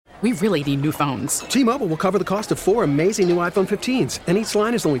We really need new phones. T-Mobile will cover the cost of 4 amazing new iPhone 15s, and each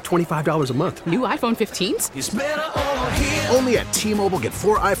line is only $25 a month. New iPhone 15s? It's better over here. Only at T-Mobile, get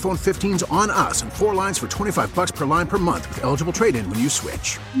 4 iPhone 15s on us and 4 lines for $25 per line per month with eligible trade-in when you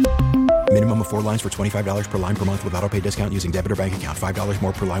switch. Minimum of 4 lines for $25 per line per month with autopay discount using debit or bank account. $5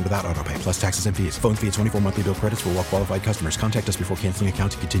 more per line without autopay, plus taxes and fees. Phone fee at 24 monthly bill credits for well-qualified customers. Contact us before canceling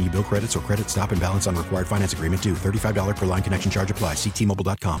account to continue bill credits or credit stop and balance on required finance agreement due. $35 per line connection charge applies. See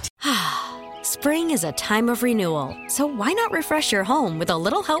T-Mobile.com. Spring is a time of renewal, so why not refresh your home with a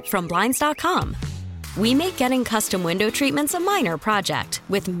little help from Blinds.com? We make getting custom window treatments a minor project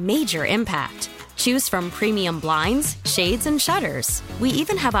with major impact. Choose from premium blinds, shades, and shutters. We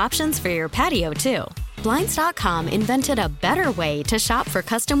even have options for your patio, too. Blinds.com invented a better way to shop for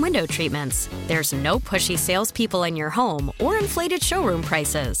custom window treatments. There's no pushy salespeople in your home or inflated showroom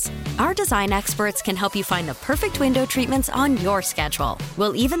prices. Our design experts can help you find the perfect window treatments on your schedule.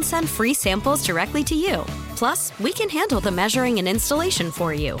 We'll even send free samples directly to you. Plus, we can handle the measuring and installation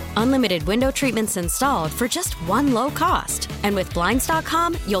for you. Unlimited window treatments installed for just one low cost. And with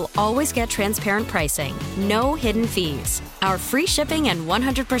Blinds.com, you'll always get transparent pricing. No hidden fees. Our free shipping and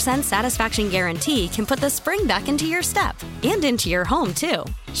 100% satisfaction guarantee can put the spring back into your step and into your home, too.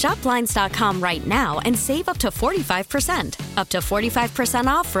 Shop Blinds.com right now and save up to 45%. Up to 45%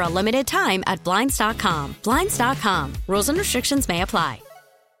 off for a limited time at Blinds.com. Blinds.com. Rules and restrictions may apply.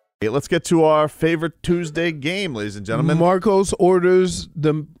 Let's get to our favorite Tuesday game, ladies and gentlemen. Marcos orders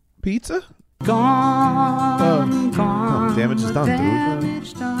the pizza? Gone, gone. Damage is done, Damage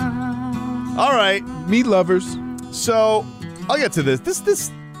dude. done. All right. Meat lovers. So, I'll get to this.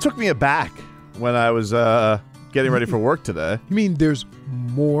 This took me aback when I was getting ready for work today. You mean there's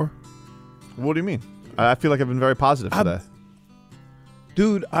more? What do you mean? I feel like I've been very positive today.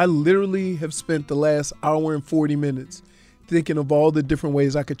 Dude, I literally have spent the last hour and 40 minutes thinking of all the different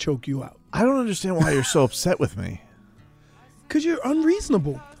ways I could choke you out. I don't understand why you're so upset with me. Because you're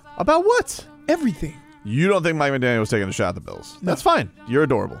unreasonable. About what? Everything. You don't think Mike McDaniel was taking a shot at the Bills. No. That's fine. You're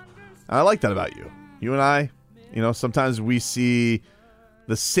adorable. And I like that about you. You and I, sometimes we see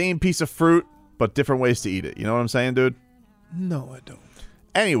the same piece of fruit, but different ways to eat it. You know what I'm saying, dude? No, I don't.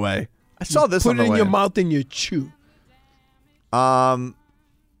 Anyway, I saw this on the Put it in way your mouth and you chew.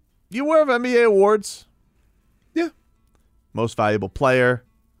 You aware of NBA awards? Yeah. Most Valuable Player,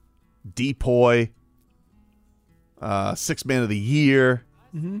 Depoy, Sixth Man of the Year.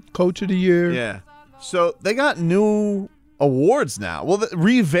 Mm-hmm. Coach of the Year. Yeah. So they got new awards now. Well,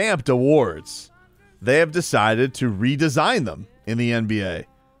 revamped awards. They have decided to redesign them in the NBA.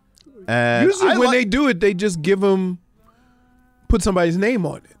 And usually when they do it, they just put somebody's name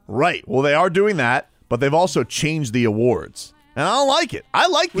on it. Right. Well, they are doing that, but they've also changed the awards. And I don't like it. I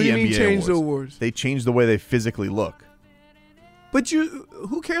like What the do you NBA mean change awards. the awards? They changed the way they physically look. But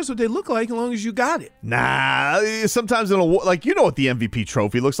who cares what they look like as long as you got it? Nah, sometimes an award, like you know what the MVP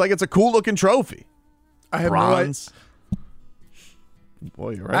trophy looks like. It's a cool looking trophy. I have Bronze.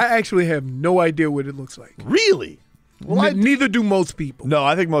 Boy, you're right. I actually have no idea what it looks like. Really? Well, neither do most people. No,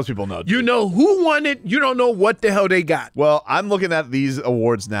 I think most people know. You know who won it. You don't know what the hell they got. Well, I'm looking at these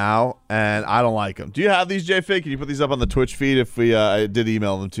awards now, and I don't like them. Do you have these, J-Fig? Can you put these up on the Twitch feed? If I did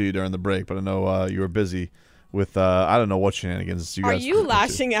email them to you during the break, but I know you were busy with I don't know what shenanigans you Are guys. you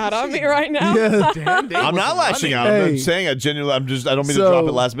lashing out on me right now? Yeah, damn. I'm not lashing out. I'm saying I genuinely. I don't mean to drop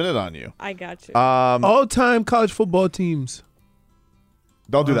it last minute on you. I got you. All-time college football teams.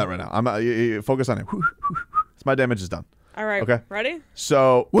 Don't do that right now. I'm focus on it. My damage is done. All right. Okay. Ready?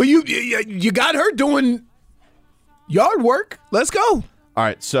 So. Well, you got her doing yard work. Let's go. All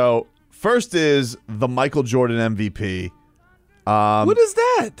right. So first is the Michael Jordan MVP. What is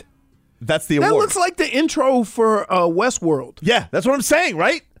that? That's the That award. looks like the intro for Westworld. Yeah, that's what I'm saying,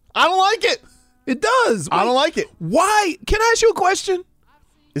 right? I don't like it. It does. I don't like it. Why? Can I ask you a question?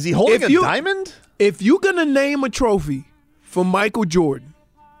 Is he holding a diamond? If you're going to name a trophy for Michael Jordan,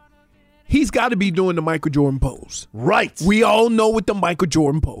 he's got to be doing the Michael Jordan pose. Right. We all know what the Michael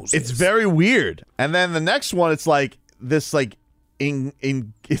Jordan pose is. It's very weird. And then the next one, it's like this, like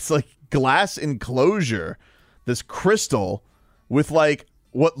it's like glass enclosure, this crystal with like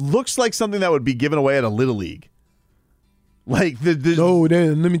what looks like something that would be given away at a Little League. Like no,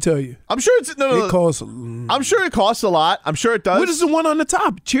 then let me tell you. I'm sure it's no. It costs. I'm sure it costs a lot. I'm sure it does. What is the one on the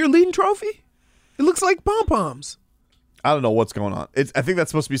top? Cheerleading trophy? It looks like pom poms. I don't know what's going on. I think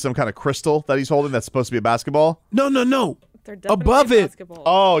that's supposed to be some kind of crystal that he's holding. That's supposed to be a basketball. No. They're definitely Above it. basketball.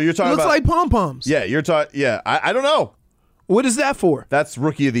 Oh, you're talking It looks about like pom poms. Yeah, you're talking. Yeah, I don't know. What is that for? That's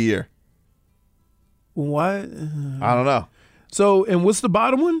Rookie of the Year. What? I don't know. So, and what's the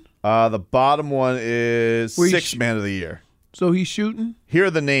bottom one? The bottom one is Where Sixth Man of the Year. So he's shooting, Here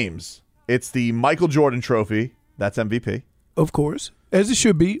are the names. It's the Michael Jordan Trophy. That's MVP. of course, as it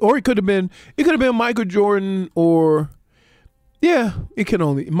should be. Or it could have been Michael Jordan or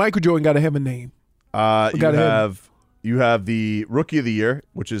Michael Jordan got to have a name. You have the Rookie of the Year,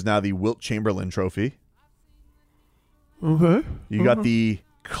 which is now the Wilt Chamberlain Trophy. Okay. You got the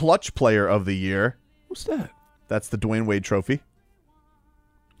Clutch Player of the Year. What's that? That's the Dwayne Wade Trophy.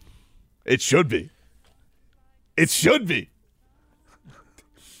 It should be. It should be.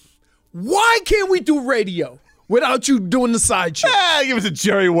 Why can't we do radio without you doing the side show? Give it to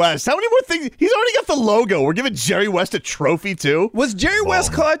Jerry West. How many more things? He's already got the logo. We're giving Jerry West a trophy, too? Was Jerry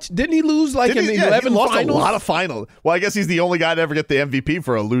West clutch? Didn't he lose in he 11 lost finals? a lot of finals. Well, I guess he's the only guy to ever get the MVP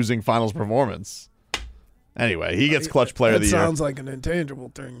for a losing finals performance. Anyway, he gets Clutch Player of the Year. That sounds like an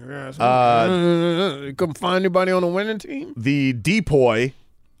intangible thing. You couldn't find anybody on the winning team? The Depoy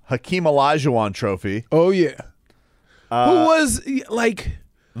Hakeem Olajuwon Trophy. Oh, yeah. Who was,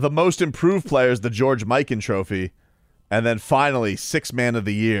 The Most Improved Player is the George Mikan Trophy. And then finally, Sixth Man of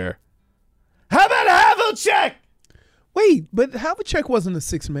the Year. How about Havlicek? Wait, but Havlicek wasn't a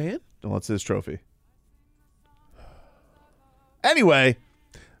sixth man? What's his trophy? Anyway,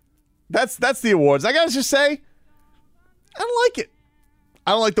 that's the awards. I gotta just say, I don't like it.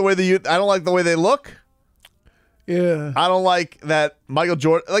 I don't like the way they look. Yeah. I don't like that Michael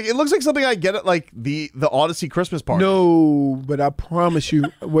Jordan. Like, it looks like something I get at like the Odyssey Christmas party. No, but I promise you.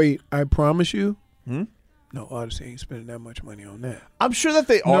 Wait, I promise you. No, Odyssey ain't spending that much money on that. I'm sure that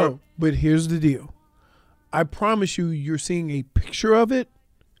they are. No, but here's the deal. I promise you're seeing a picture of it,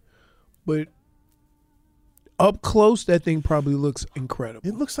 but up close, that thing probably looks incredible.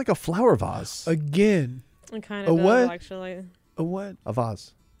 It looks like a flower vase. Again. It kind A of does, what? actually. A what? A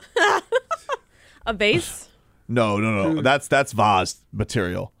vase. A vase? No. That's vase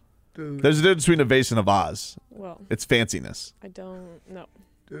material. Dude. There's a difference between a vase and a vase. Well, It's fanciness. I don't know.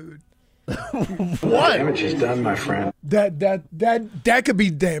 Dude. What? Damage is done, my friend. That could be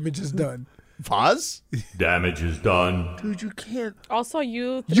damage is done. Vase? Damage is done. Dude, you can't. Also,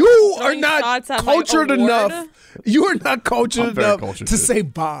 you are throwing not shots at my cultured award? enough. You are not cultured I'm very enough cultured, to dude. say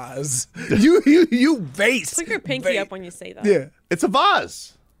vase. You vase. Put your pinky up when you say that. Yeah. It's a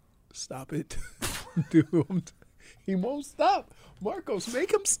vase. Stop it. Dude, he won't stop. Marcos,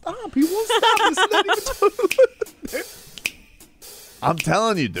 make him stop. He won't stop. It's not even I'm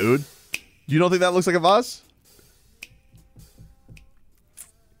telling you, dude. You don't think that looks like a vase?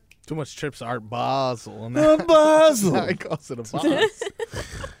 Too much trips Art Basel. And A Basel. I calls it a vase.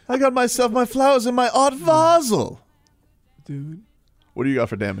 I got myself my flowers in my Art Basel. Dude. What do you got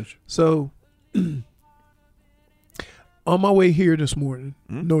for damage? So, on my way here this morning,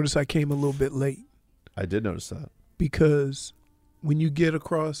 notice I came a little bit late I did notice that. because when you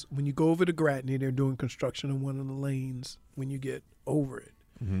go over to Gratney, they're doing construction in one of the lanes when you get over it.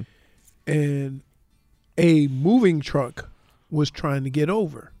 Mm-hmm. And a moving truck was trying to get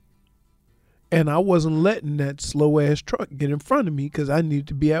over. And I wasn't letting that slow-ass truck get in front of me because I needed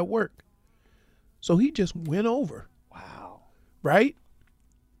to be at work. So he just went over. Wow. Right?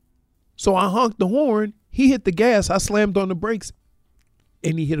 So I honked the horn. He hit the gas. I slammed on the brakes.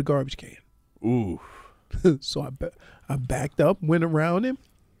 And he hit a garbage can. Ooh. So I backed up, went around him,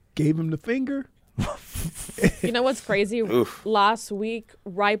 gave him the finger. You know what's crazy? Last week,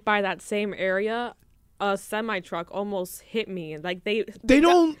 right by that same area, a semi-truck almost hit me. Like they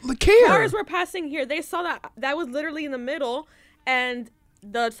don't care. Cars were passing here. They saw that was literally in the middle, and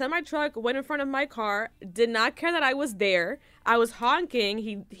the semi-truck went in front of my car, did not care that I was there. I was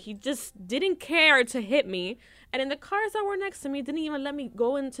honking. He just didn't care to hit me. And then the cars that were next to me didn't even let me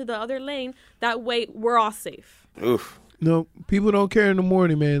go into the other lane. That way, we're all safe. Oof. No, people don't care in the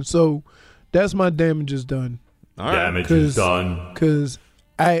morning, man. So that's my damage is done. All right. Damage is done. Because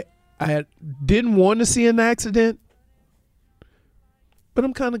I didn't want to see an accident, but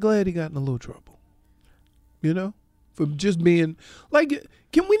I'm kind of glad he got in a little trouble. You know? For just being, like,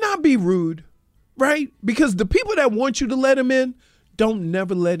 can we not be rude? Right? Because the people that want you to let him in don't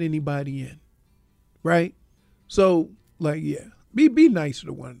never let anybody in. Right? So, like, yeah, be nicer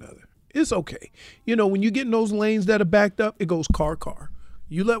to one another. It's okay. You know, when you get in those lanes that are backed up, it goes car.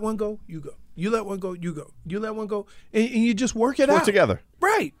 You let one go, you go. You let one go, you go. You let one go, and you just work it out. Work together.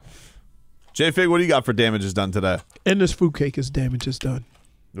 Right. J-Fig, what do you got for damages done today? And this fruitcake is damage is done.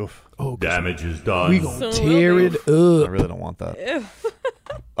 Oof. Oh, Damage is done. we gonna Soon tear will it be. up. I really don't want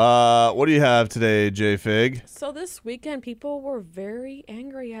that. What do you have today, J-Fig? So this weekend, people were very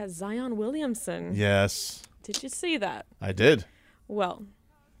angry at Zion Williamson. Yes, Did you see that? I did. Well,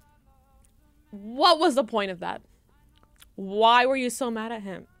 what was the point of that? Why were you so mad at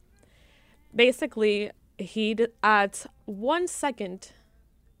him? Basically, at 1 second,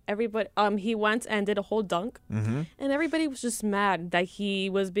 everybody he went and did a whole dunk, and everybody was just mad that he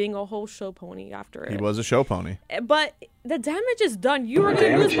was being a whole show pony after it. He was a show pony. But the damage is done. You were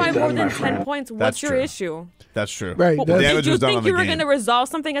going to lose by more than 10 points. What's your issue? That's true. Right. The damage Did you was done think on the you were game. going to resolve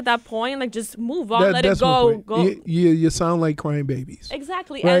something at that point? Like, just move on, let it that's my go. point. Go. You sound like crying babies.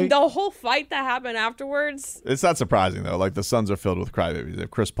 Exactly. Right? And the whole fight that happened afterwards. It's not surprising, though. Like, the Suns are filled with crybabies. They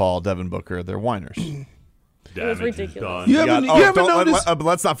have Chris Paul, Devin Booker. They're whiners. It was Damage is ridiculous. done. You haven't noticed?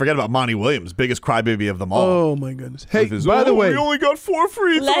 Let's not forget about Monty Williams, biggest crybaby of them all. Oh my goodness! Hey, With his, by the way, we only got 4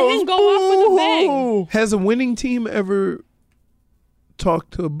 free throws. Let him go off with a bang. has a winning team ever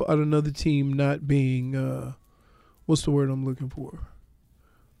talked about another team not being what's the word I'm looking for?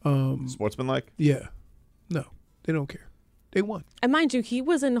 Sportsmanlike? Yeah, no, they don't care. They won, And mind you, he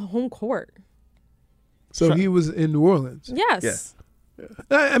was in home court. so he was in New Orleans. Yes.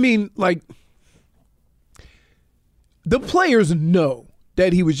 I mean, like, the players know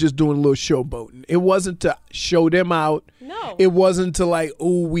that he was just doing a little showboating. It wasn't to show them out. No. It wasn't to like,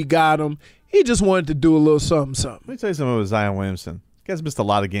 oh, we got him. He just wanted to do a little something, something. Let me tell you something about Zion Williamson. This guy's missed a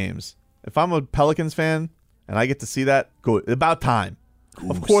lot of games. If I'm a Pelicans fan and I get to see that, good. About time.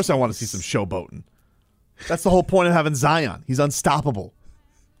 Of course I want to see some showboating. That's the whole point of having Zion. He's unstoppable.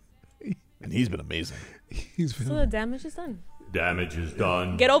 And he's been amazing. He's been, So the damage is done. Damage is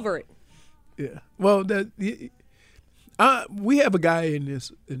done. Get over it. yeah. Well, we have a guy in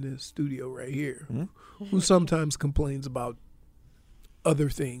this studio right here who sometimes complains about other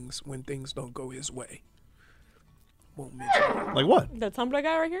things when things don't go his way. Won't mention it. Like what? The Tumblr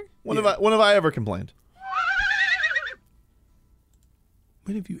guy right here? When have I ever complained?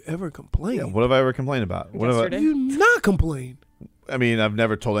 When have you ever complained? Yeah, what have I ever complained about? What have I, Yesterday. You not complain. I mean, I've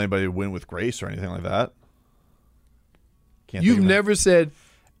never told anybody to win with grace or anything like that. Can't You've think of it. never said,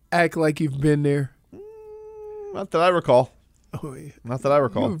 act like you've been there. Not that I recall. Oh, yeah. Not that I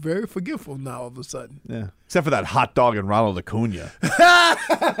recall. You're very forgetful now all of a sudden. Yeah. Except for that hot dog and Ronald Acuna.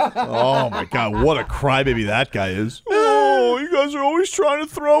 Oh, my God. What a crybaby that guy is. Oh, you guys are always trying to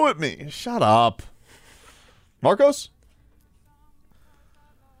throw at me. Shut up. Marcos?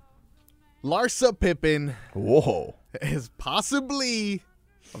 Larsa Pippen Whoa. is possibly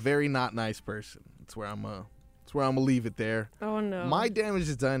a very not nice person. That's where I'm gonna leave it there. Oh, no. My damage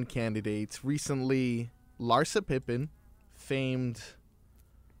is done candidates. Recently, Larsa Pippen, famed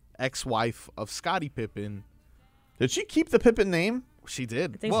ex-wife of Scottie Pippen. Did she keep the Pippen name? She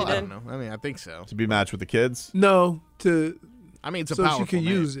did. I think well, she I did. don't know. I mean, I think so. To be matched with the kids? No, I mean, it's a so powerful she can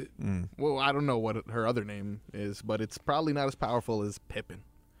name. use it. Well, I don't know what her other name is, but it's probably not as powerful as Pippen.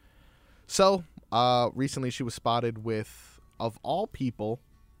 So, recently she was spotted with, of all people,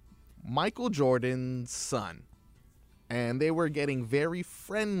 Michael Jordan's son. And they were getting very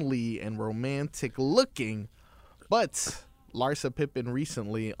friendly and romantic looking. But Larsa Pippen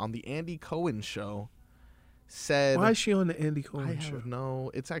recently on the Andy Cohen show said... Why is she on the Andy Cohen I show? don't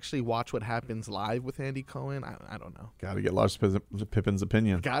know. It's actually Watch What Happens Live with Andy Cohen. I don't know. Got to get Lars Pippen's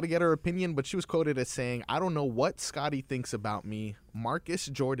opinion. Got to get her opinion, but she was quoted as saying, I don't know what Scottie thinks about me. Marcus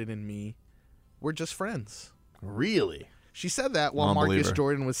Jordan and me, we're just friends. Really? She said that while Non-believer. Marcus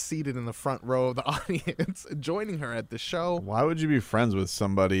Jordan was seated in the front row of the audience, joining her at the show. Why would you be friends with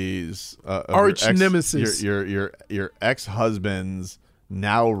somebody's of Arch your ex- nemesis. Your ex-husband's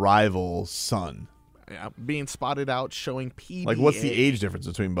now rival son? Yeah, being spotted out showing PDA. Like, what's the age difference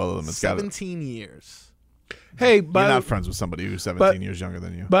between both of them? It's got 17 years. Hey, You're by not the, friends with somebody who's 17 years younger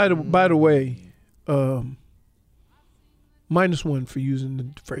than you. by the way, -1 for using the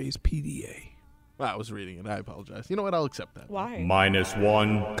phrase PDA I was reading it. I apologize. You know what? I'll accept that. Why?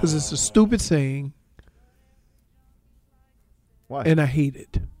 -1. because it's a stupid saying, Why? and I hate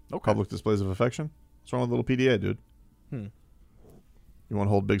it. Public displays of affection? What's wrong with little PDA, dude? You want to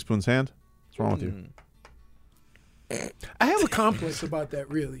hold Big Spoon's hand? What's wrong with you? I have a complex about that,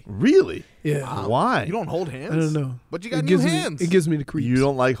 really. Really? Yeah. Why? You don't hold hands? I don't know. But you got It new gives hands. It gives me the creeps. You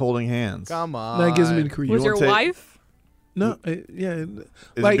don't like holding hands. Come on. That gives me the creeps. Was You your won't take- wife? No, yeah.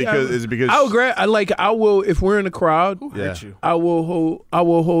 Is it because I'll grab? I will if we're in a crowd. Who Yeah. hurt you? I will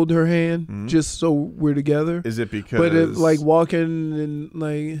hold her hand just so we're together. Is it because But if, like walking and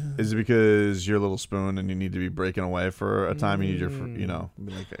like is it because you're a little spoon and you need to be breaking away for a time? You need your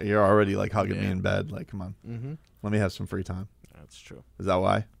like you're already like hugging me in bed. Like, come on, let me have some free time. That's true. Is that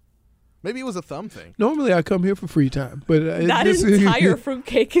why? Maybe it was a thumb thing. normally I come here for free time, but That entire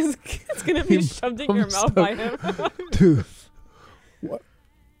fruitcake is going to be shoved in your mouth by him. Dude, what?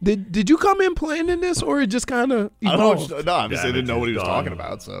 Did you come in planning this or it just kind of I don't evolved? know. No, I didn't know what he was Damage is talking done.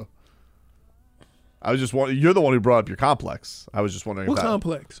 about. So I was just wondering. You're the one who brought up your complex. I was just wondering What if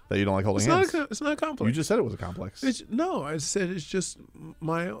complex? that you don't like holding It's hands. it's not a complex. You just said it was a complex. No, I said it's just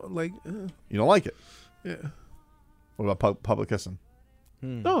my like. You don't like it. Yeah. What about public kissing?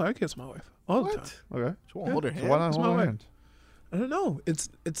 No, I kiss my wife all the time. Okay. She won't hold her So hand. why not It's hold my her wife. hand? I don't know. It's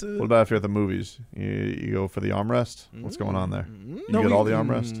a. What about if you're at the movies? You go for the armrest? What's going on there? You get all the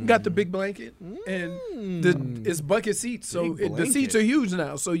armrest? Got the big blanket and it's bucket seats, so the seats are huge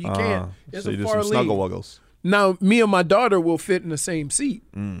now, so you can't. It's so a you do far some lead. snuggle wuggles. Now, me and my daughter will fit in the same seat.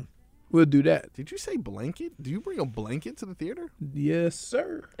 We'll do that. Did you say blanket? Do you bring a blanket to the theater? Yes,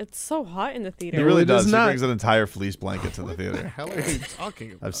 sir. It's so hot in the theater. He really it is does. He not. brings an entire fleece blanket to the theater. What the hell are you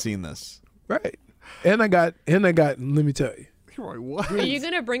talking about? I've seen this. Right. And I got. Let me tell you. You're like, what? Are you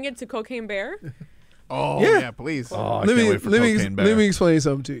gonna bring it to Cocaine Bear? Oh, Yeah. yeah, please. Oh, I let can't me wait for let me Cocaine Bear. let me explain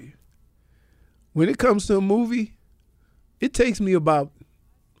something to you. When it comes to a movie, it takes me about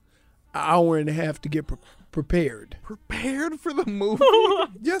an hour and a half to get prepared. Prepared for the movie?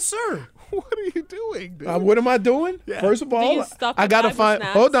 Yes, sir. What are you doing, dude? What am I doing? First of all, you stuff I the gotta bag with find.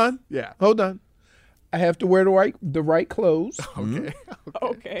 snacks? Hold on. Yeah. Hold on. I have to wear the right clothes, Okay.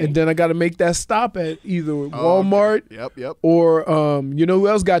 Okay. and then I got to make that stop at either Walmart Yep. or you know who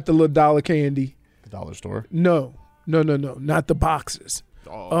else got the little dollar candy? The dollar store. No, not the boxes.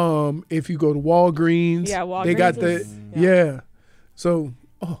 Oh. If you go to Walgreens, Yeah, they got Walgreens the is- yeah. So,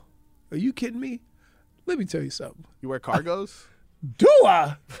 are you kidding me? Let me tell you something. You wear cargos? Do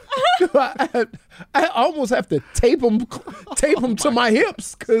I? I almost have to tape them to my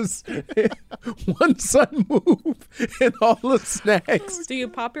hips because one sudden move and all the snacks. Do you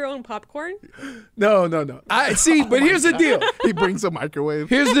pop your own popcorn? No. I see, but here's the deal. He brings a microwave.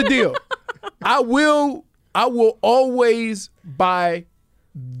 Here's the deal. I will always buy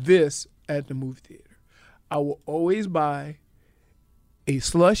this at the movie theater. I will always buy a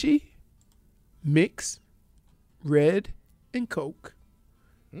slushie, mix, red, and Coke,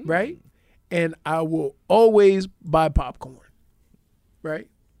 right? And I will always buy popcorn, right?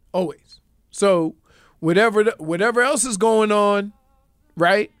 Always. So whatever else is going on,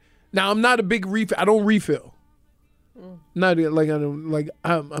 right? Now I'm not a big refill. I don't refill. Not like I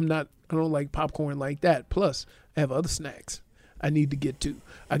don't like popcorn like that. Plus, I have other snacks I need to get to.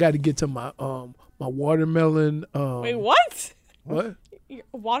 I got to get to my my watermelon. Wait, what? What?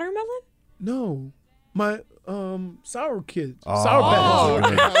 Watermelon? No, my sour kids. Oh. Sour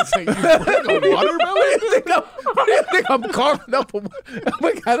patch. I was like, you bring a watermelon? I think I'm carving up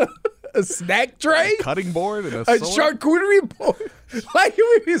I got a snack tray, Cutting board and a a sword? charcuterie board. Like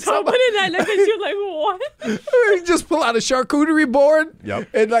you mean Someone in that look at you like, what? you just pull out a charcuterie board. Yep.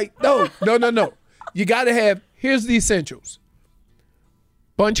 And like, no. You got to have. Here's the essentials: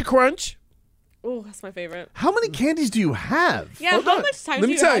 Bunch of Crunch. Oh, that's my favorite. How many candies do you have? Yeah, Hold how on. much time Let do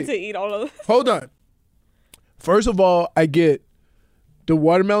me you tell have you. to eat all of this? Hold on. First of all, I get the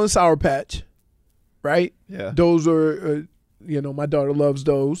watermelon Sour Patch, right? Yeah. Those are, my daughter loves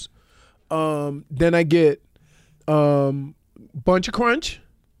those. Then I get Bunch of Crunch.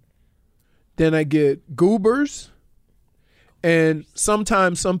 Then I get Goobers. And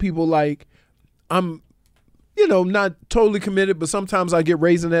sometimes some people like, I'm, not totally committed, but sometimes I get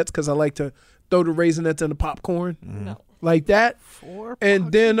Raisinets because I like to throw the Raisinets in the popcorn. No. Like that.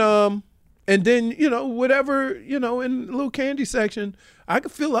 And then whatever, in the little candy section, I can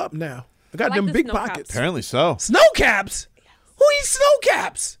fill up now. I got I like them the big snow pockets. caps. Apparently so. Snow caps? Who eats snow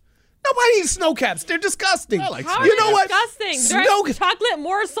caps? Nobody eats snow caps. They're disgusting. I like How snow are you they know what? disgusting? Snow They're chocolate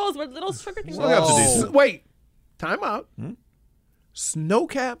morsels with little sugar things. Snow caps are Whoa. decent. Wait, time out. Snow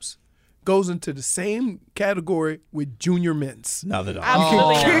caps goes into the same category with Junior Mints. No, they don't.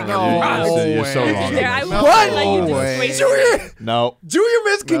 Absolutely kick not. You're so way. wrong. There, I will What? let you No way. disgrace Junior, No, Junior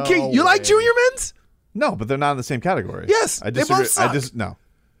Mints can No kick. You like way. Junior Mints? no, but they're not in the same category. Yes, I they disagree. both suck. No,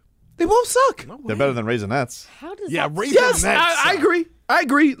 They both suck. they're better than Raisinets. How does Yeah, that Raisinets. Yes, Raisinets I agree. I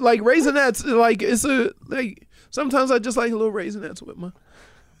agree. Like Raisinets, like it's a like. Sometimes I just like a little Raisinets with my.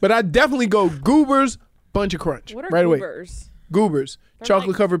 But I definitely go Goobers, Bunch of Crunch What are right away. goobers? Goobers, They're chocolate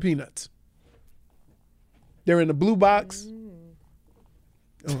like- covered peanuts. They're in the blue box.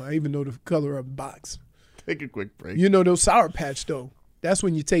 Oh, I even know the color of the box. Take a quick break. You know those Sour Patch though. That's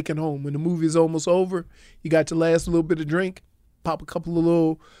when you take it home. When the movie is almost over, you got your last little bit of drink. Pop a couple of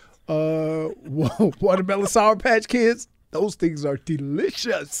little watermelon Sour Patch Kids. Those things are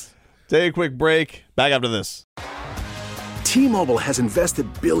delicious. Take a quick break. Back after this. T-Mobile has invested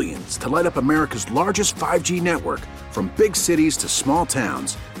billions to light up America's largest 5G network, from big cities to small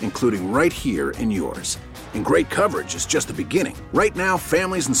towns, including right here in yours. And great coverage is just the beginning. Right now,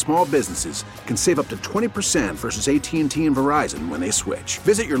 families and small businesses can save up to 20% versus AT&T and Verizon when they switch.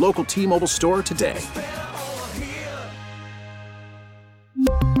 Visit your local T-Mobile store today.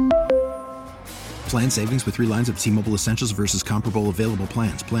 Plan savings with 3 lines of T-Mobile Essentials versus comparable available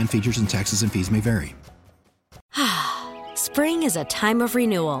plans. Plan features and taxes and fees may vary. Spring is a time of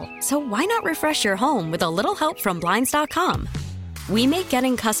renewal, so why not refresh your home with a little help from Blinds.com? We make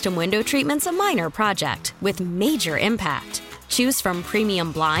getting custom window treatments a minor project with major impact. Choose from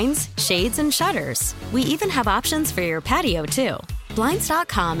premium blinds, shades, and shutters. We even have options for your patio, too.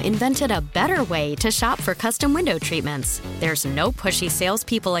 Blinds.com invented a better way to shop for custom window treatments. There's no pushy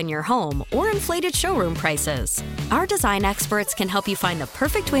salespeople in your home or inflated showroom prices. Our design experts can help you find the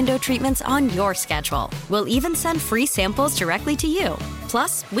perfect window treatments on your schedule. We'll even send free samples directly to you.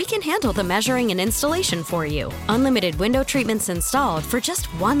 Plus, we can handle the measuring and installation for you. Unlimited window treatments installed for just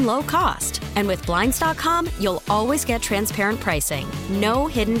one low cost. And with Blinds.com, you'll always get transparent pricing. No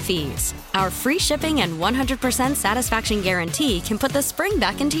hidden fees. Our free shipping and 100% satisfaction guarantee can put the spring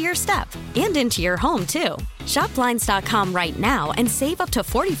back into your step and into your home, too. Shop Blinds.com right now and save up to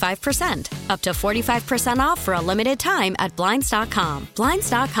 45%. Up to 45% off for a limited time at Blinds.com.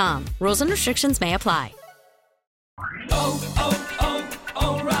 Blinds.com. Rules and restrictions may apply.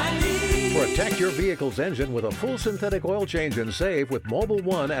 Protect your vehicle's engine with a full synthetic oil change and save with Mobil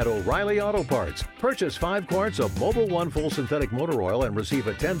 1 at O'Reilly Auto Parts. Purchase 5 quarts of Mobil 1 full synthetic motor oil and receive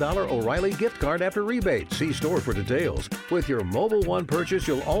a $10 O'Reilly gift card after rebate. See store for details. With your Mobil 1 purchase,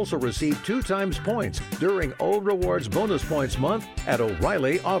 you'll also receive 2 times points during O Rewards Bonus Points Month at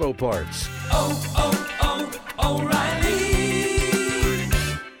O'Reilly Auto Parts. O'Reilly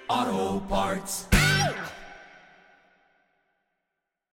Auto Parts.